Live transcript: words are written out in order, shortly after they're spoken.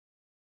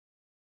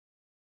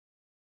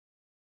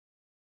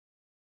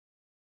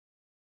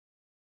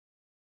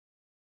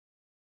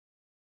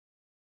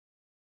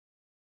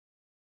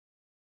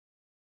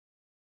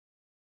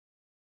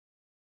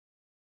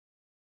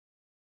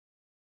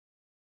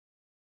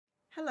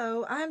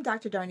Hello, I'm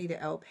Dr. Darnita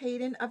L.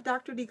 Payton of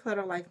Dr.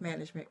 Declutter Life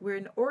Management, where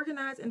an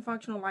organized and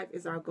functional life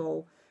is our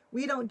goal.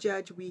 We don't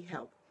judge, we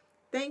help.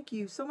 Thank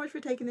you so much for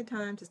taking the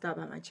time to stop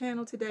by my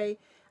channel today.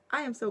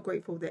 I am so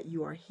grateful that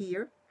you are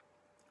here.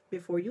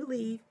 Before you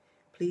leave,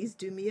 please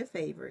do me a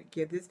favor.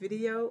 Give this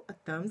video a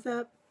thumbs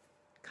up,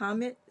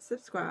 comment,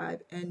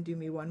 subscribe, and do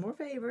me one more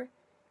favor.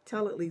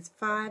 Tell at least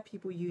 5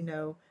 people you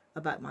know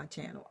about my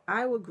channel.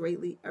 I will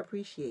greatly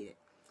appreciate it.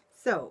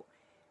 So,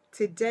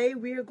 today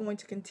we are going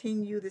to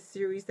continue the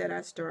series that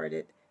I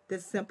started, The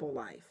Simple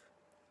Life.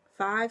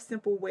 5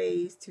 simple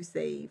ways to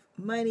save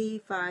money,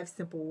 5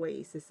 simple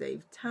ways to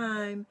save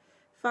time,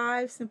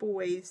 5 simple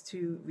ways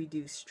to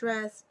reduce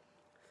stress,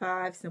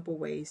 5 simple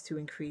ways to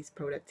increase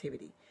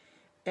productivity.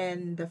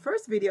 In the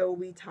first video,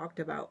 we talked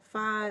about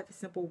 5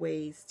 simple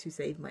ways to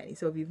save money.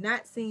 So if you've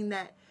not seen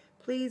that,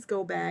 please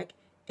go back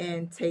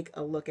and take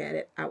a look at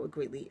it. I would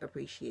greatly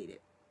appreciate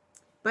it.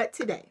 But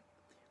today,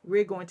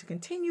 we're going to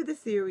continue the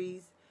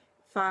series,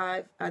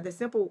 The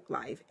Simple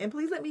Life. And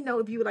please let me know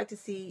if you would like to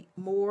see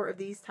more of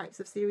these types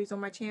of series on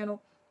my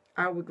channel.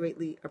 I would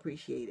greatly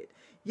appreciate it.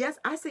 Yes,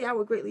 I say I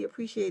would greatly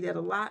appreciate it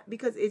a lot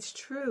because it's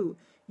true.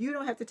 You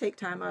don't have to take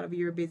time out of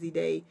your busy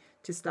day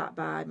to stop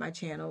by my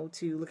channel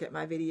to look at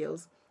my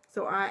videos.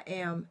 So I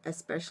am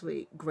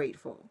especially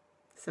grateful.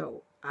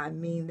 So I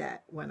mean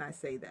that when I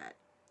say that.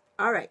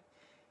 All right.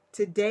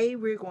 Today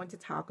we're going to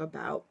talk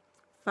about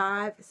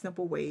 5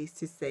 simple ways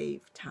to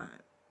save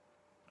time.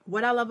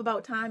 What I love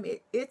about time,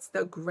 it's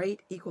the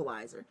great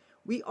equalizer.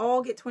 We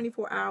all get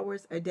 24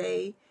 hours a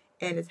day,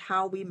 and it's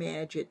how we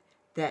manage it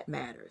that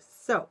matters.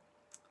 So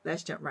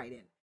let's jump right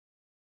in.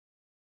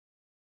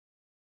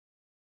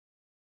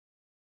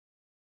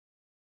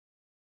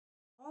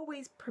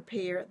 Always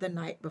prepare the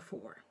night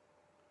before.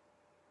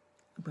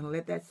 I'm going to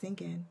let that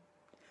sink in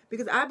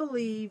because I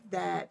believe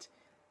that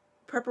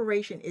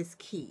preparation is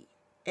key.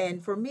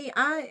 And for me,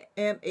 I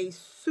am a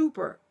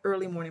super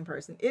early morning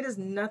person. It is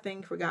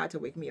nothing for God to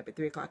wake me up at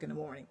 3 o'clock in the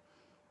morning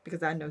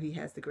because I know He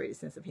has the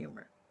greatest sense of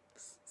humor.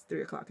 It's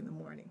 3 o'clock in the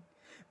morning.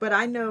 But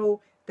I know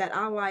that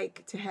I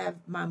like to have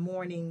my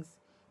mornings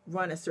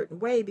run a certain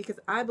way because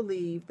I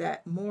believe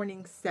that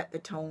mornings set the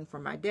tone for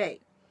my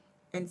day.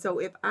 And so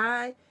if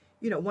I,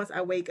 once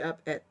I wake up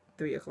at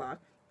 3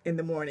 o'clock in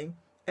the morning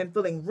and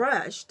feeling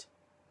rushed,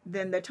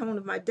 then the tone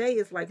of my day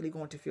is likely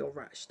going to feel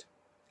rushed.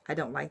 I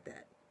don't like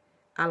that.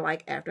 I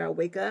like after I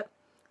wake up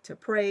to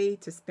pray,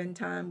 to spend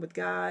time with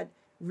God,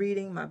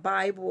 reading my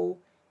Bible,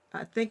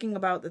 thinking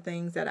about the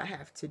things that I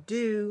have to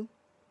do,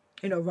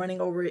 running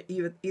over it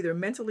either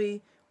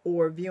mentally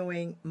or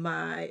viewing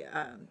my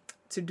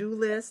to-do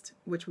list,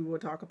 which we will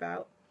talk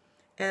about.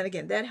 And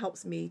again, that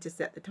helps me to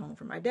set the tone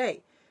for my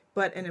day.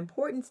 But an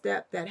important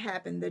step that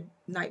happened the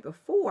night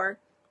before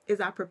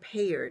is I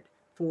prepared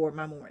for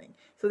my morning.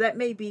 So that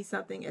may be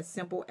something as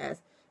simple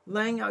as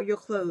laying out your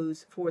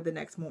clothes for the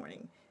next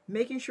morning.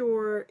 Making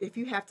sure if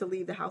you have to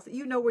leave the house, that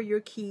you know where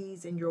your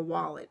keys and your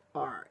wallet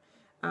are.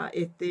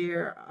 If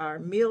there are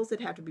meals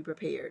that have to be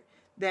prepared,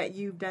 that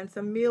you've done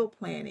some meal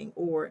planning,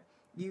 or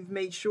you've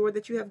made sure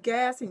that you have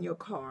gas in your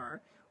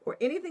car, or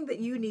anything that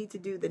you need to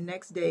do the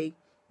next day,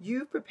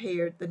 you've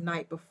prepared the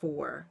night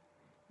before.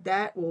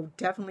 That will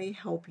definitely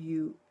help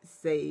you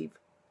save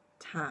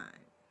time.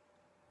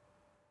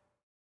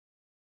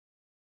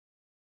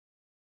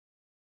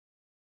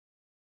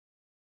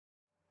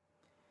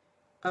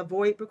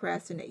 Avoid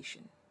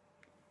procrastination.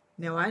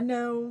 Now, I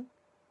know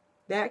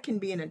that can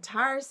be an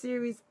entire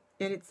series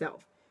in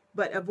itself,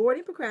 but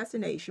avoiding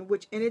procrastination,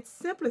 which in its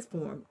simplest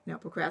form, now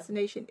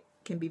procrastination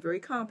can be very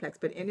complex,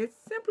 but in its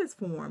simplest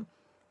form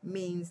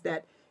means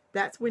that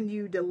that's when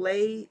you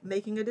delay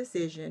making a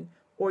decision,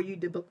 or you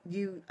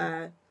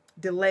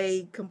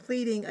delay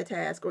completing a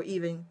task, or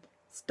even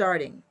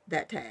starting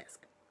that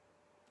task.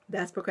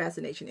 That's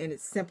procrastination in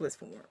its simplest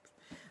forms.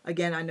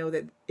 Again, I know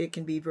that it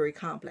can be very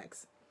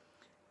complex.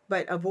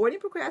 But avoiding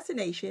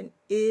procrastination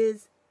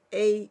is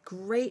a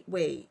great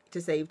way to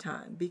save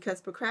time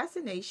because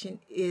procrastination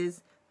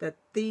is the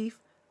thief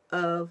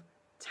of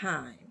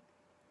time.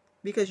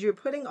 Because you're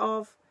putting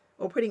off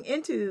or putting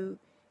into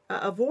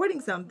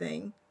avoiding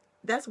something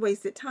that's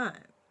wasted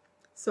time.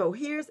 So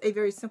here's a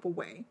very simple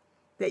way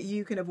that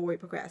you can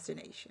avoid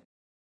procrastination.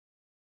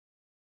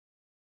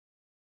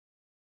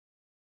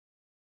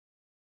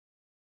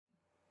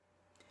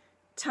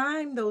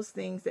 Time those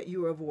things that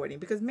you are avoiding,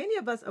 because many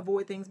of us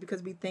avoid things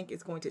because we think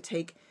it's going to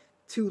take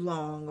too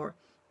long or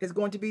it's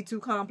going to be too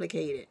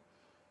complicated.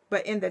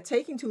 But in the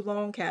taking too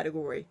long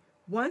category,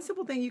 one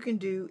simple thing you can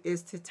do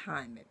is to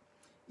time it.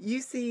 You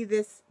see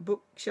this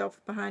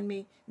bookshelf behind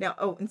me? Now,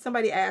 and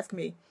somebody asked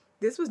me,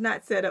 this was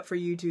not set up for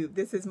YouTube.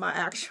 This is my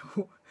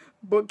actual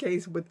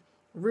bookcase with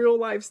real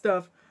life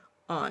stuff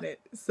on it.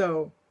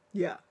 So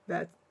yeah,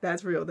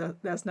 that's real.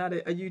 That's not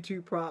a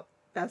YouTube prop.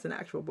 That's an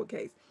actual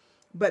bookcase.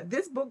 But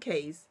this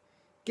bookcase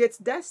gets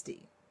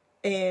dusty,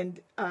 and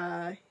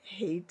I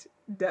hate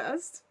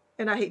dust,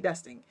 and I hate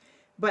dusting.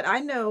 But I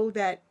know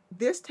that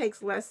this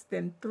takes less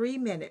than 3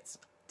 minutes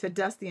to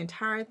dust the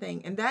entire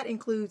thing, and that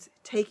includes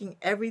taking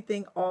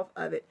everything off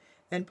of it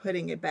and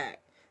putting it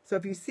back. So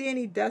if you see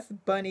any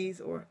dust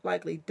bunnies or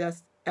likely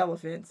dust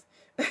elephants,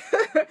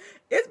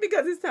 it's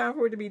because it's time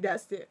for it to be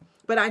dusted.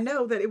 But I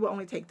know that it will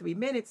only take 3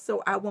 minutes,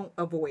 so I won't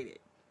avoid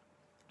it.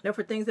 Now,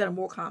 for things that are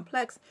more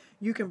complex,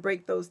 you can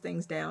break those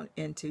things down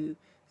into,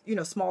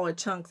 smaller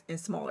chunks and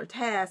smaller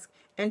tasks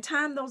and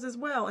time those as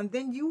well. And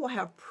then you will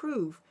have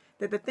proof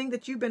that the thing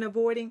that you've been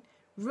avoiding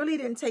really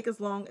didn't take as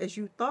long as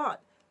you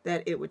thought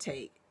that it would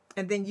take.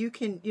 And then you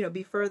can,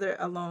 be further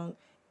along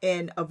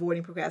in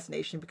avoiding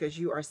procrastination because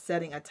you are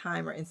setting a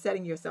timer and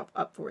setting yourself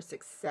up for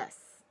success.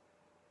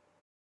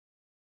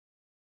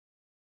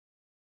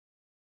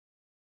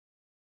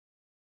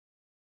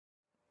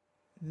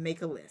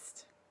 Make a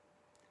list.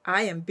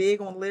 I am big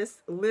on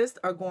lists. Lists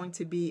are going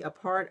to be a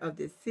part of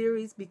this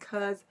series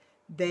because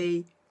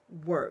they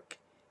work.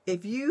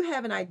 If you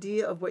have an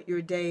idea of what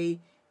your day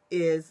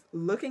is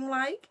looking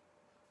like,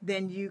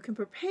 then you can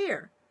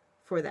prepare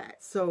for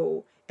that.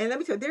 So, and let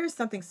me tell you, there is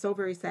something so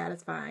very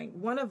satisfying.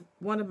 One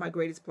of my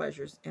greatest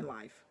pleasures in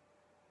life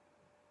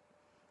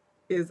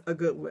is a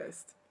good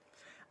list.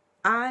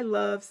 I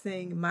love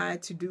seeing my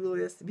to-do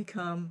list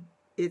become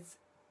it's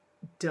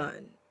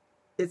done.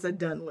 It's a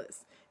done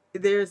list.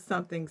 There's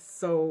something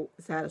so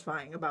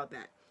satisfying about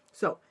that.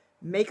 So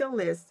make a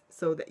list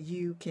so that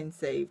you can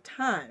save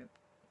time.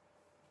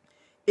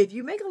 If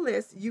you make a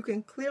list, you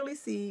can clearly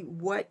see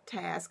what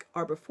tasks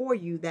are before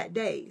you that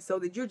day so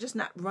that you're just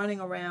not running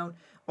around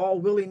all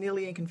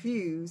willy-nilly and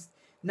confused,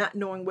 not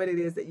knowing what it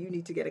is that you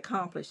need to get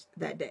accomplished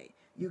that day.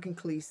 You can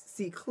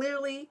see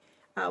clearly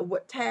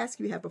what tasks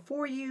you have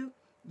before you.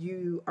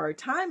 You are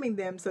timing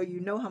them so you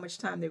know how much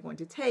time they're going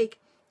to take,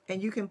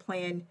 and you can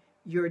plan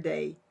your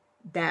day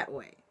that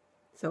way.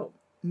 So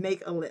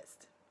make a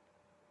list.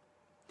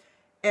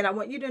 And I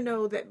want you to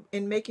know that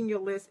in making your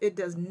list, it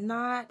does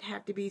not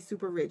have to be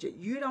super rigid.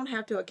 You don't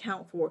have to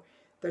account for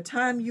the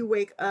time you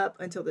wake up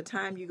until the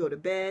time you go to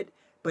bed.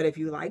 But if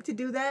you like to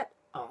do that,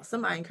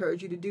 awesome. I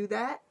encourage you to do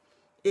that.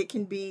 It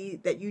can be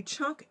that you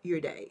chunk your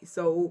day.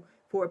 So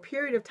for a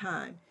period of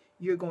time,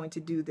 you're going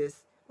to do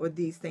this or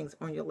these things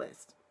on your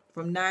list.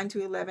 From 9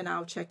 to 11,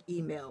 I'll check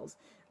emails.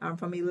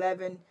 From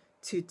 11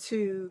 to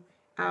 2,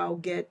 I'll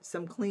get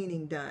some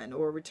cleaning done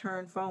or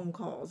return phone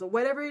calls or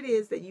whatever it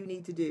is that you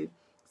need to do,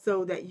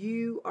 so that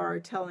you are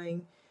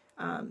telling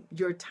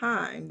your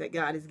time that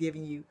God is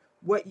giving you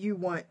what you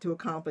want to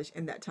accomplish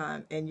in that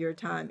time, and your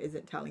time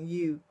isn't telling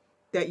you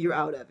that you're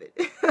out of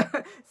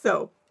it.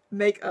 So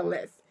make a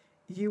list.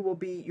 You will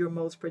be your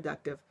most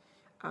productive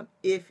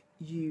if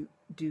you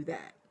do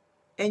that.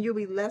 And you'll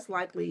be less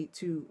likely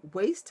to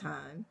waste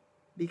time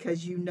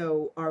because you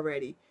know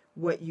already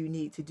what you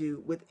need to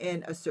do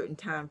within a certain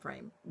time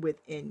frame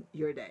within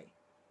your day.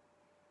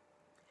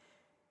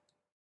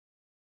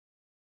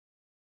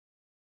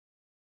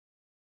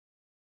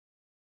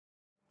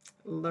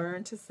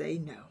 Learn to say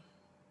no.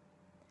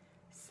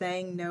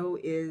 Saying no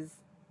is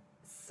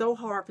so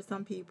hard for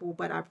some people,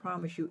 but I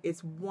promise you,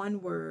 it's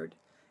one word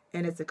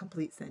and it's a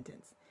complete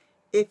sentence.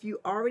 If you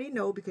already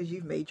know, because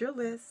you've made your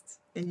list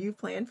and you've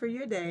planned for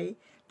your day,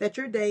 that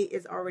your day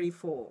is already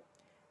full,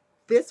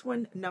 this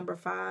one, number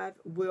 5,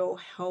 will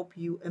help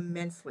you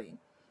immensely.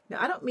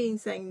 Now, I don't mean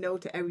saying no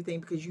to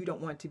everything because you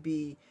don't want to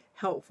be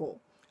helpful.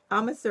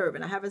 I'm a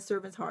servant. I have a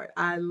servant's heart.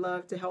 I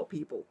love to help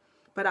people.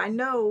 But I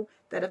know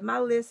that if my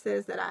list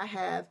says that I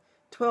have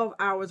 12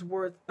 hours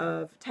worth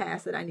of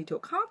tasks that I need to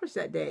accomplish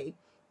that day,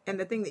 and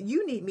the thing that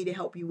you need me to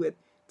help you with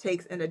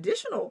takes an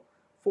additional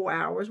 4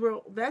 hours,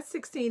 well, that's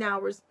 16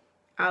 hours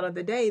out of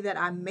the day that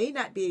I may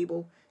not be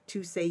able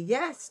to say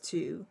yes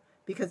to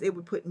because it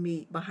would put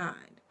me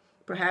behind.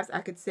 Perhaps I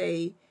could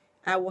say,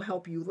 I will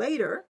help you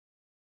later.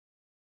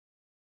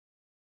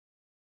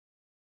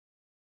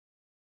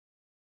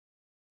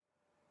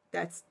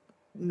 That's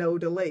no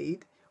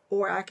delayed.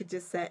 Or I could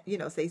just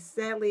say,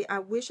 sadly, I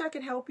wish I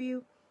could help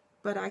you,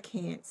 but I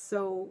can't.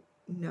 So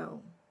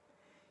no.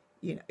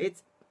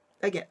 It's,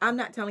 again, I'm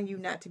not telling you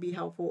not to be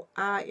helpful.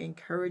 I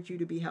encourage you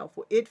to be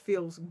helpful. It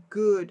feels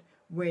good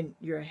when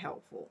you're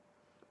helpful.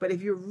 But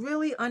if you're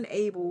really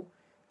unable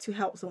to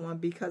help someone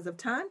because of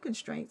time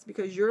constraints,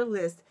 because your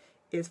list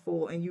is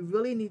full and you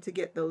really need to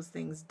get those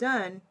things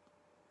done,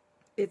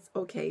 it's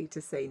okay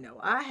to say no.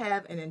 I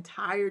have an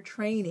entire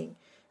training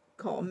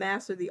called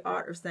Master the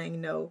Art of Saying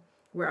No,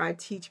 where I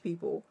teach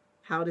people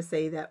how to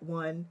say that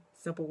one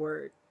simple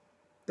word,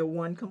 the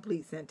one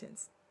complete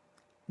sentence,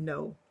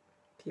 no,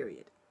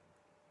 period.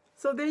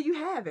 So there you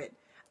have it.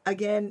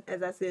 Again,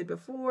 as I said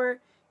before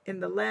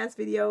in the last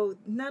video,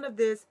 none of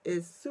this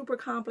is super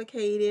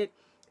complicated.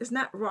 It's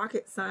not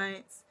rocket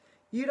science.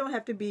 You don't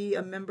have to be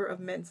a member of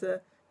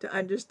Mensa to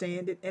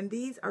understand it. And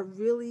these are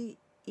really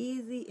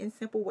easy and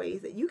simple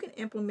ways that you can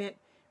implement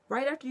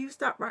right after you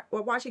stop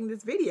watching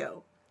this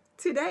video.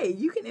 Today,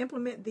 you can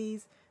implement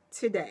these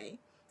today.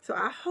 So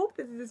I hope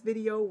that this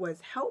video was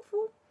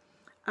helpful.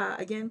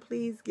 Again,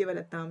 please give it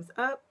a thumbs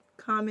up,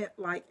 comment,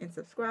 like, and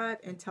subscribe,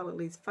 and tell at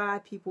least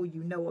 5 people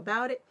you know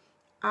about it.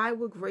 I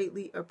would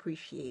greatly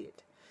appreciate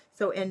it.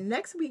 So in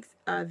next week's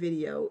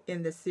video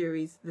in the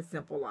series, The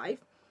Simple Life,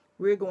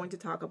 we're going to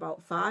talk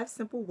about 5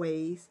 simple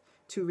ways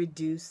to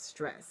reduce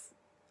stress.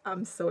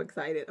 I'm so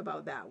excited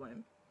about that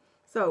one.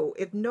 So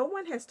if no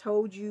one has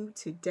told you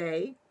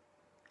today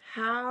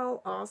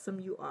how awesome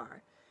you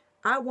are,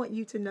 I want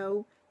you to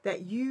know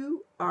that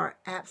you are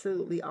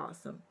absolutely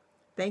awesome.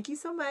 Thank you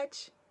so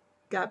much.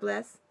 God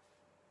bless.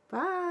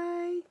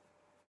 Bye.